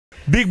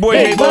Big boy.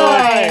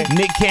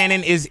 Nick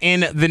Cannon is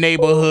in the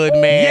neighborhood,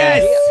 man.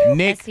 Yes.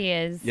 Nick, Yes, he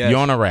is. you're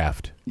on a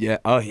raft. Yeah.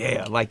 Oh,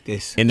 yeah. I like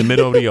this. In the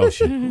middle of the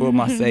ocean. What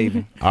am I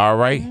saving? All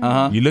right.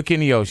 You look in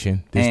the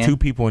ocean. There's And? 2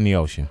 people in the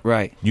ocean.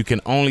 Right. You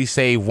can only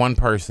save 1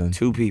 person.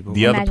 2 people.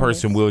 The other Imagine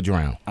person this. will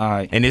drown. All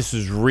right. And this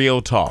is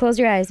real talk. Close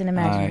your eyes and All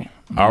imagine.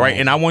 right. All right.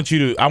 And I want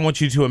you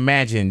to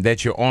imagine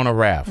that you're on a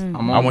raft. I'm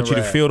I on want the you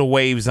to raft. feel the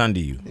waves under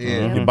you.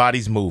 Yeah. Your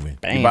body's moving.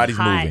 Your Bam. body's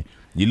Hot. moving.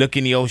 You look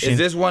in the ocean. Is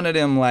this one of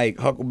them like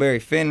Huckleberry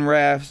Fin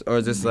rafts, or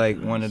is this like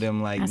one of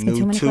them like Asking too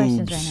new many questions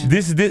tubes? right now.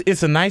 This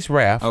it's a nice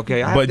raft.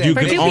 Okay, I But have you to-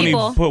 can For 2 only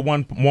people. put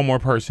one more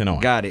person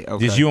on. Got it.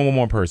 Okay. Just you and 1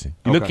 more person.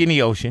 You look Okay. in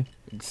the ocean.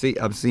 See,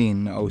 I'm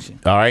seeing the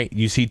ocean. All right.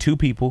 You see 2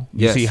 people.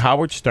 You Yes. see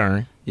Howard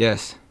Stern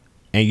Yes.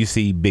 and you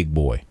see Big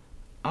Boy.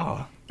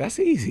 Oh, that's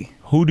easy.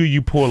 Who do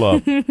you pull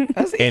up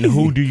That's and easy.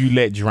 who do you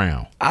let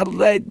drown? I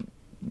let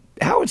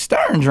Howard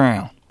Stern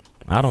drown.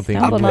 I don't think.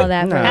 Don't I below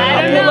that. No. For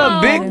I now. pull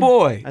up Big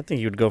Boy. I think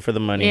you'd go for the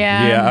money.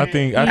 Yeah. Yeah, I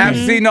think.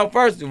 See, no.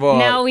 First of all,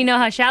 Now we know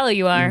how shallow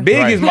you are. Big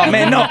Right. is my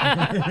man. No,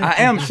 I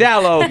am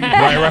shallow. Right.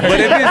 But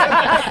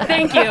if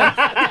Thank you.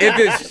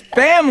 it's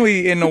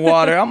family in the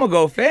water, I'm gonna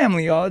go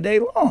family all day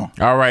long.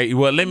 All right.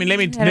 Well, let me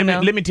don't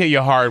know. let me tell you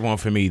a hard one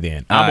for me.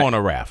 Then All I'm right. on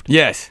a raft.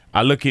 Yes.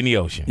 I look in the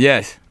ocean.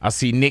 Yes. I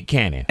see Nick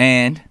Cannon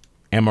And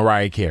and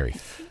Mariah Carey.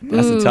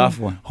 that's a tough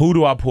one. Who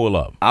do I pull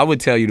up? I would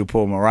tell you to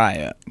pull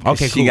Mariah up. 'Cause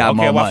Okay, she cool. got Okay,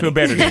 more well, money. I feel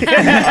better then.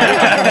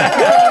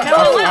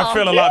 I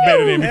feel a lot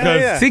better then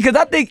because. Yeah. See, because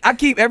I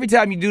keep every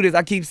time you do this,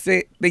 I keep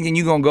thinking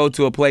you're gonna go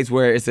to a place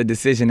where it's a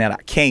decision that I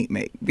can't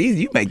make. These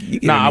you make. You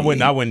Nah,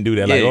 giving I me- wouldn't do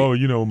that. Yeah. Like, oh,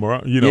 you know,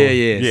 Mariah, you know.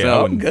 Yeah. So I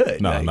I'm wouldn't.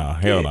 good. No, Like, no,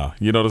 hell yeah. no.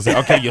 You know what I'm saying?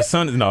 Okay, your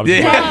son is no. I'm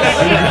just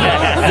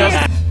Yeah.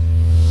 playing.